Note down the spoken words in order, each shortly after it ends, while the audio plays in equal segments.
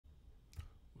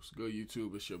What's good,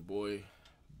 YouTube? It's your boy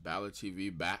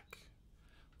Ballardtv back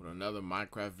with another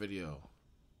Minecraft video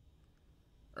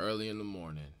early in the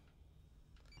morning.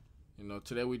 You know,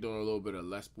 today we're doing a little bit of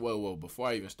well, before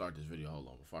I even start this video, hold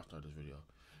on, before I start this video,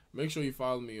 make sure you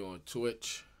follow me on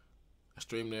Twitch. I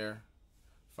stream there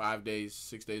 5 days,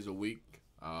 6 days a week.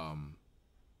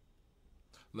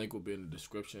 Link will be in the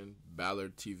description.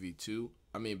 Ballardtv2.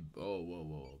 I mean,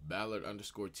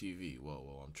 Ballard_TV.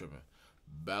 Whoa, I'm tripping.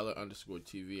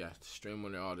 Ballard_TV. I stream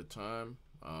on there all the time.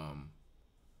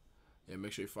 Yeah,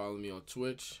 make sure you follow me on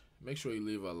Twitch. Make sure you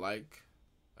leave a like,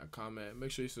 a comment.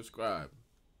 Make sure you subscribe,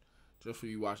 just for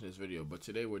you watching this video. But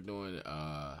today we're doing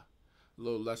a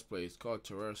little Let's Play. It's called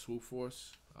Terra Swoop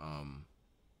Force.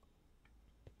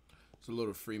 It's a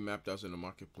little free map that was in the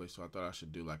marketplace, so I thought I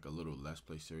should do like a little Let's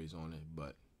Play series on it.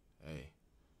 But hey,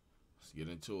 let's get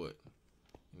into it.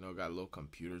 You know, got little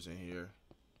computers in here.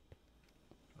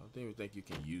 I don't even think you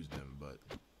can use them, but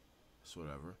it's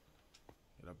whatever.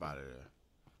 Get up out of there.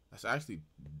 That's actually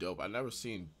dope. I never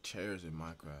seen chairs in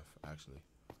Minecraft, actually.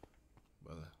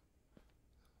 But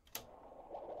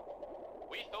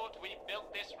we thought we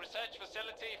built this research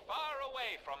facility far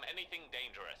away from anything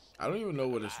dangerous. I don't even know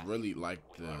what it's really like.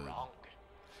 We were wrong.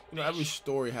 You know, every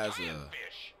story has a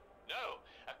fish. No,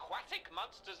 aquatic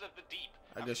monsters of the deep.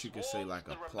 I guess you could say like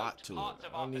a plot to it.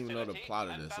 I don't even know the plot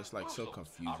of this. It's like so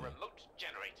confusing. Our remote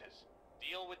generators.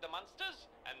 Deal with the monsters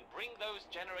and bring those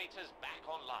generators back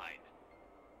online.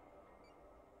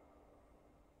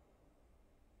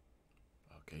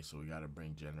 Okay, so we gotta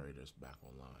bring generators back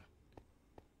online.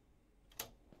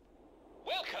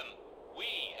 Welcome!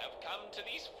 We have come to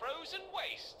these frozen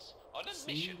wastes on a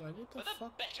mission like, what the for the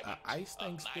fuck? betterment Ice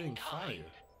tank's of getting mankind.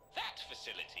 fired. That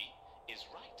facility is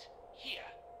right here,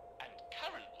 and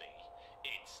currently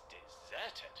it's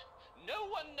deserted. No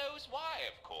one knows why,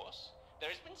 of course. There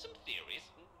has been some theories,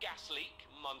 gas leak,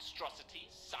 monstrosity,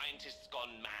 scientists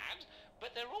gone mad,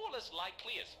 but they're all as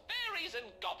likely as fairies and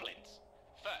goblins.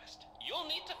 First, you'll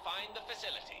need to find the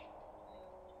facility.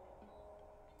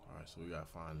 Alright, so we gotta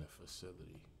find the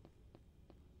facility.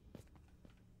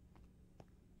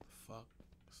 The fuck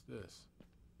is this?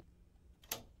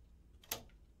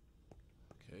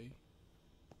 Okay.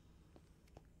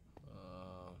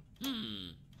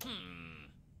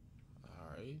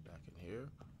 Alright, I can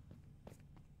hear.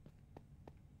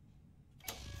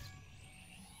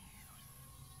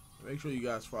 Make sure you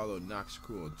guys follow Nox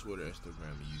Crew on Twitter,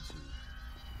 Instagram, and YouTube,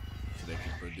 so they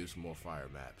can produce more fire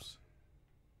maps.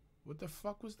 What the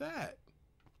fuck was that?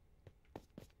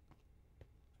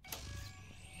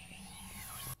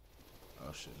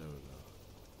 Oh shit, there we go.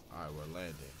 Alright, we're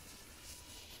landing.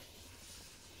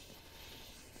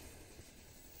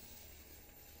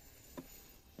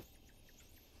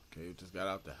 Okay, we just got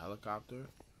out the helicopter.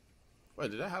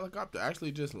 Wait, did that helicopter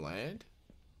actually just land?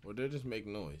 Or did it just make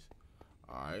noise?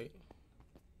 Alright.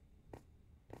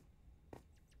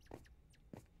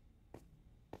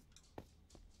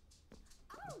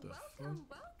 Welcome.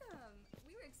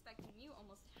 We were expecting you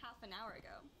almost half an hour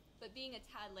ago. But being a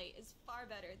tad late is far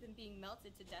better than being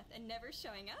melted to death and never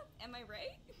showing up. Am I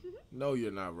right? No, you're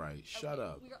not right. Shut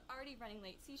up. We are already running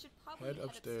late, so you should probably head head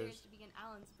upstairs to begin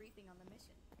Alan's briefing on the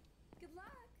mission. Good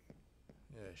luck.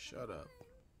 Yeah, shut up.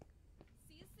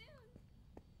 See you soon.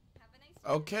 Have a nice day.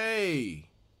 Okay.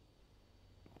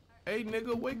 Hey,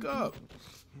 nigga, wake up.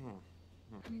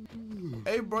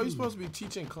 Hey, bro, you supposed to be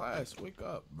teaching class. Wake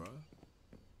up, bro.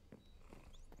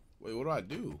 Wait, what do I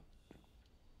do?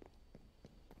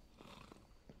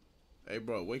 Hey,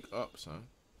 bro, wake up, son.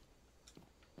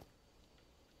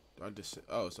 Do I just...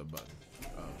 Oh, it's a button.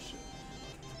 Oh, shit.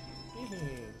 It's a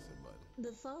button.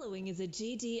 The following is a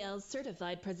GDL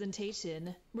certified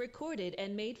presentation, recorded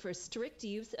and made for strict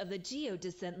use of the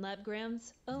Geodescent lab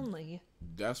grounds only.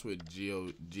 That's what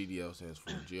GDL stands for.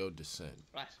 Geodescent.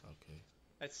 Right. Okay.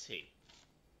 Let's see.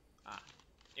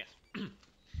 Yes.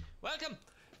 Welcome.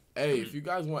 Hey, if you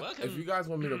guys want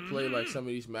me to play like some of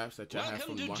these maps that y'all have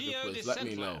from the marketplace, let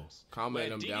me know. Comment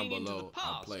them down below.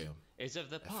 I'll play them. Is of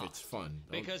the past. If it's fun.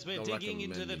 Because we're digging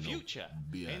into the future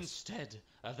instead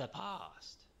of the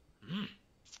past.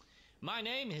 My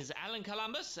name is Alan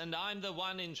Columbus, and I'm the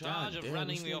one in charge of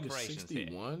running the operations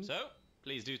here. So,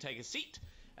 please do take a seat,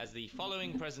 as the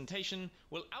following presentation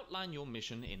will outline your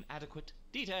mission in adequate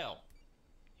detail.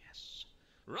 Yes.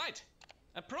 Right.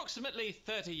 Approximately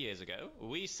 30 years ago,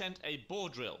 we sent a bore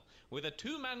drill with a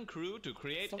two-man crew to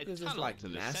create a tunnel to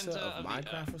the center of Minecraft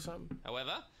the Earth. Or something?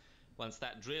 However, once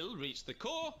that drill reached the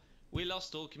core, we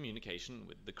lost all communication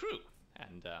with the crew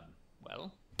and,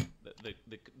 well,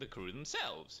 the crew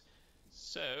themselves.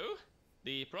 So,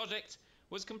 the project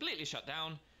was completely shut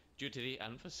down due to the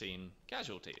unforeseen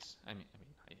casualties. I mean,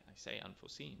 say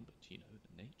unforeseen, but you know,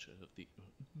 the nature of the...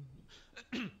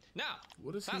 Now,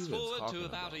 fast forward to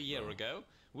about a year ago,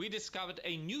 we discovered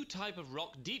a new type of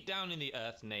rock deep down in the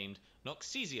earth named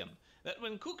Noxesium, that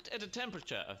when cooked at a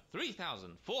temperature of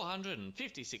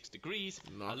 3,456 degrees,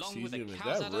 along with a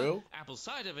cow's udder, apple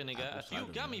cider vinegar, a few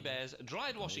gummy bears,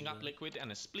 dried washing up liquid,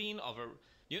 and a spleen of a...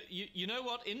 You know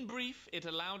what? In brief, it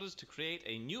allowed us to create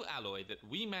a new alloy that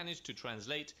we managed to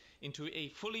translate into a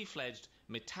fully fledged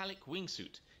metallic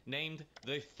wingsuit named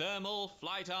the Thermal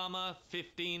Flight Armor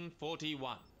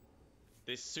 1541.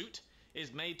 This suit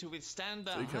is made to withstand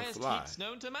the highest heats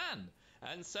known to man,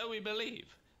 and so we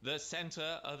believe, the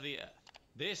center of the earth.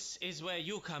 This is where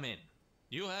you come in.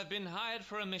 You have been hired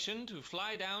for a mission to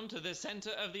fly down to the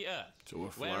center of the earth, so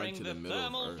wearing the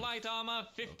Thermal Flight Armor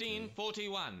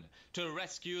 1541 to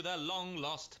rescue the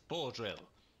long-lost boar drill.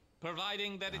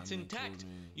 Providing that it's intact,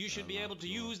 you should be able to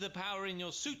use the power in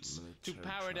your suits to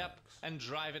power it up and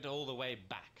drive it all the way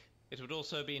back. It would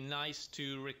also be nice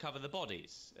to recover the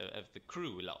bodies of the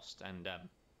crew we lost and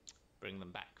bring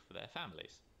them back for their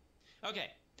families. Okay,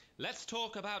 let's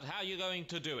talk about how you're going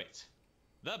to do it.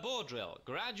 The boar drill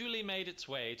gradually made its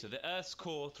way to the Earth's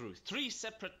core through 3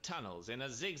 separate tunnels in a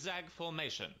zigzag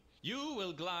formation. You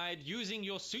will glide using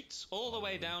your suits all the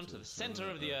way down to the center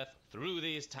of the Earth through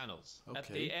these tunnels. Okay. At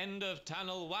the end of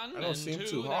Tunnel 1 and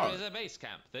 2, there is a base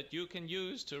camp that you can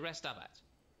use to rest up at.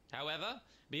 However,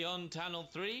 beyond Tunnel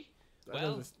 3,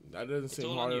 that doesn't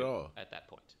seem hard at all. At that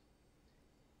point.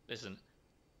 Listen,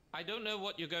 I don't know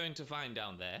what you're going to find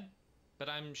down there, but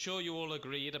I'm sure you all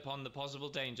agreed upon the possible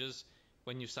dangers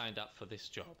when you signed up for this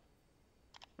job.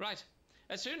 Right.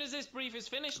 As soon as this brief is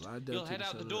finished, you'll head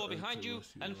out the door behind you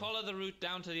and follow the route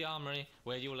down to the armory,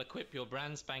 where you will equip your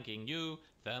brand spanking new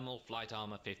Thermal Flight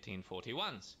Armor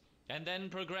 1541s, and then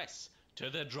progress to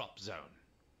the drop zone.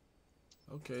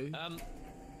 Okay.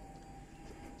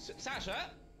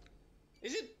 Sasha,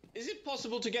 is it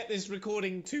possible to get this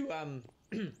recording to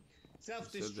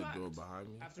self-destruct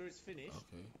after it's finished?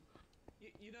 Okay.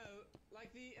 You know,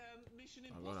 like the Mission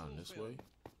Impossible. I'll go down this way.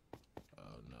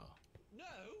 Oh no.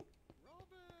 No.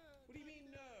 What do you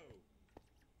mean, no?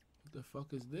 What the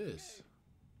fuck is this?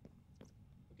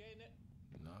 Okay,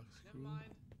 never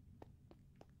mind.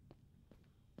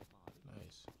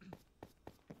 Nice.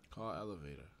 Call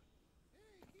elevator.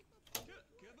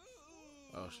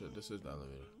 Oh shit, this is the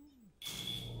elevator.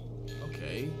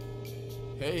 Okay.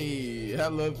 Hey,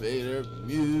 elevator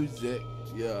music.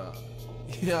 Yeah.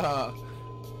 Yeah.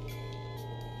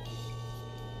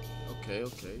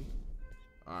 Okay.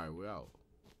 Alright, we're out.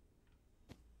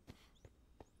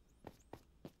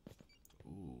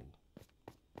 Ooh.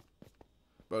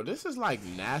 Bro, this is like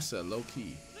NASA, low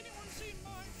key.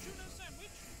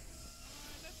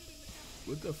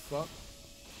 What the fuck?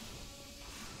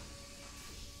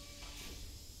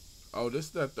 Oh, this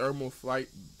is the Thermal Flight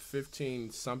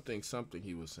 15 something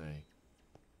he was saying.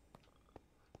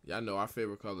 Y'all know our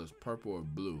favorite color is purple or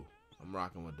blue. I'm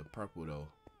rocking with the purple though.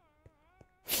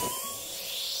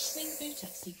 Wing boot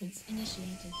up sequence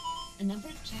initiated. A number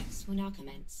of checks will now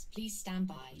commence. Please stand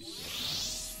by.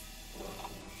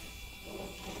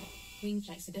 Wing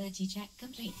flexibility check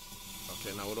complete.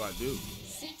 Okay, now what do I do?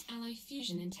 Suit alloy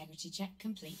fusion integrity check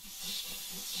complete.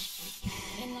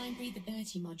 Inline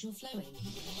breathability module flowing.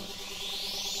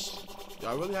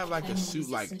 Y'all really have like a suit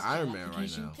like Iron Man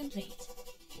right now. Complete.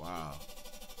 Wow.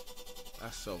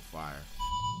 That's so fire.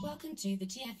 Welcome to the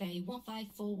TFA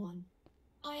 1541.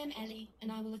 I am Ellie,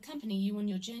 and I will accompany you on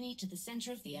your journey to the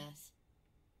center of the Earth.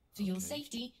 For your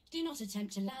safety, do not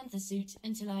attempt to land the suit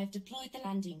until I have deployed the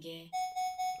landing gear.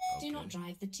 Do not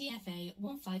drive the TFA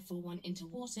 1541 into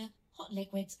water, hot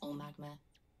liquids, or magma.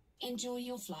 Enjoy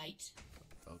your flight.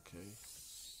 Okay.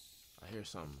 I hear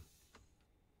something.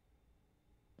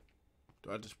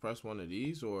 Do I just press one of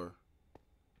these, or...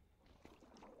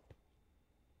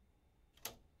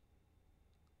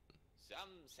 Some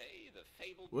say the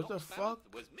fabled what the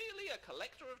fuck? Was merely a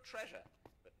collector of treasure,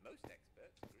 but most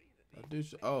experts agree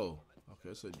that oh, okay,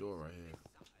 it's a door right here.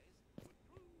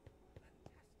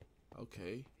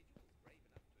 Okay.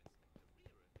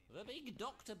 The big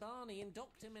Dr. Barney and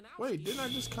Dr. Minowski. Wait, didn't I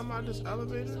just come out of this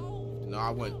elevator? No,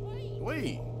 I went.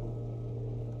 Wait.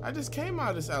 I just came out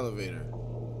of this elevator.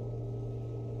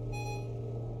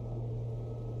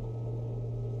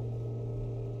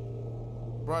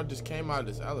 Bro, I just came out of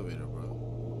this elevator, bro.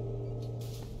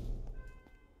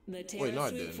 The Terra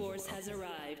Swoop Force has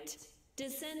arrived.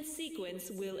 Descent sequence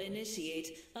will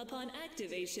initiate upon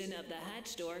activation of the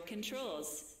hatch door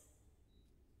controls.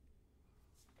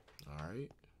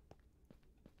 Alright.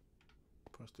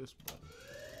 Press this button.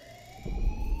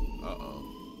 Uh-oh.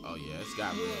 Oh yeah, it's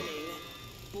got me.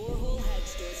 Warning. Borehole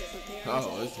hatch doors are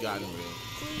Oh, it's gotten real.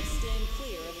 Please stand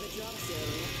clear of the drop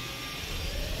zone.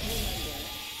 Remember,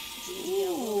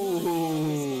 GDL will not be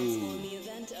responsible in the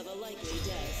event of a likely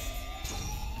death.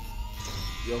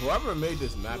 Yo, whoever made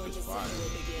this map is fire. Will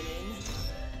begin in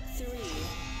 3,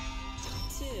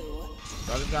 2.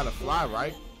 So I just gotta fly,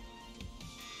 right?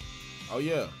 Oh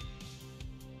yeah.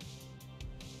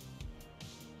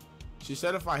 She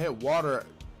said if I hit water,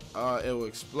 it will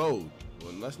explode.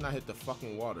 Well, let's not hit the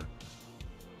fucking water.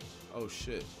 Oh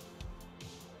shit.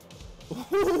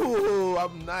 Ooh,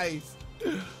 I'm nice.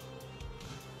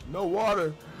 No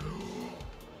water.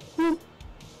 Bro,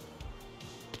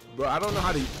 I don't know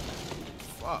how to...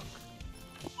 Fuck.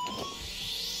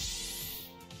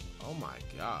 Oh my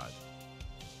god.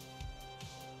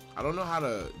 I don't know how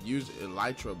to use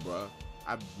Elytra, bro.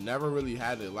 I've never really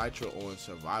had Elytra on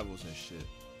survivals and shit.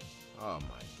 Oh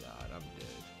my god, I'm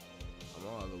dead. I'm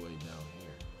all the way down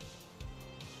here.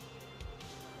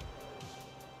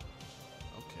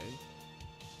 Okay.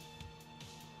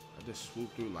 I just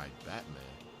swooped through like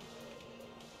Batman.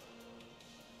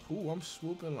 Ooh, I'm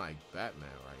swooping like Batman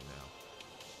right now.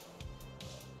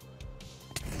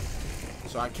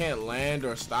 So I can't land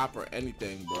or stop or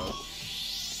anything, bro.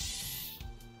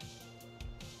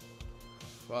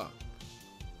 Fuck.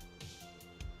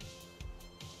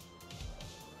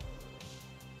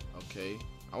 Okay.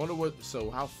 I wonder what, so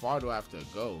how far do I have to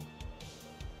go?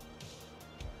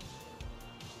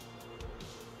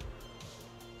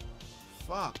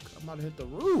 Fuck, I'm about to hit the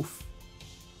roof.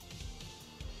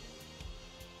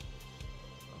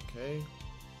 Okay.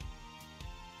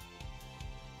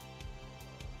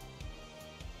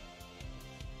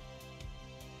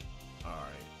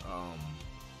 Alright,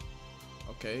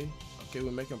 okay. Okay,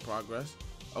 we're making progress.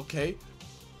 Okay.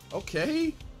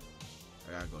 Okay.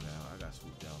 I gotta go down. I gotta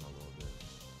swoop down a little bit.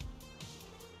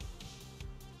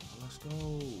 Let's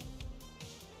go.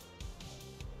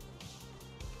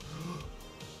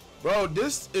 Bro,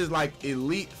 this is like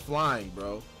elite flying,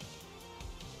 bro.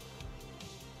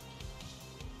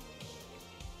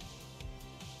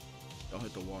 Don't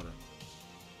hit the water.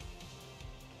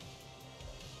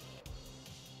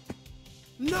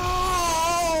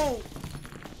 No!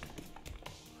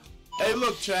 Hey,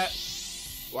 look, chat.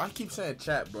 Well, I keep saying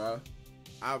chat, bro.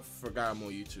 I forgot I'm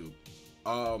on YouTube.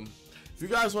 If you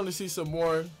guys want to see some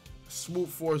more Swoop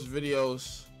Force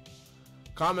videos,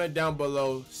 comment down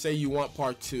below. Say you want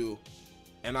part 2,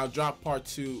 and I'll drop part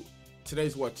 2.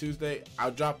 Today's what, Tuesday?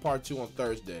 I'll drop part 2 on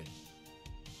Thursday.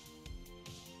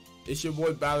 It's your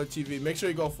boy Ballardtv. Make sure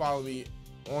you go follow me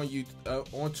on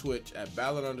on Twitch at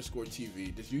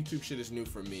Ballard_TV. This YouTube shit is new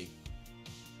for me,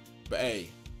 but hey,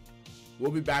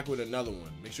 we'll be back with another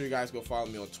one. Make sure you guys go follow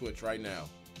me on Twitch right now.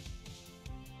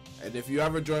 And if you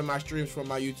ever join my streams from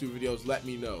my YouTube videos, let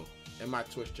me know in my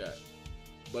Twitch chat.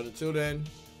 But until then,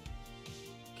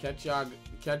 catch y'all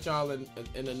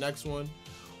in the next one.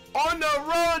 On the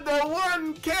road to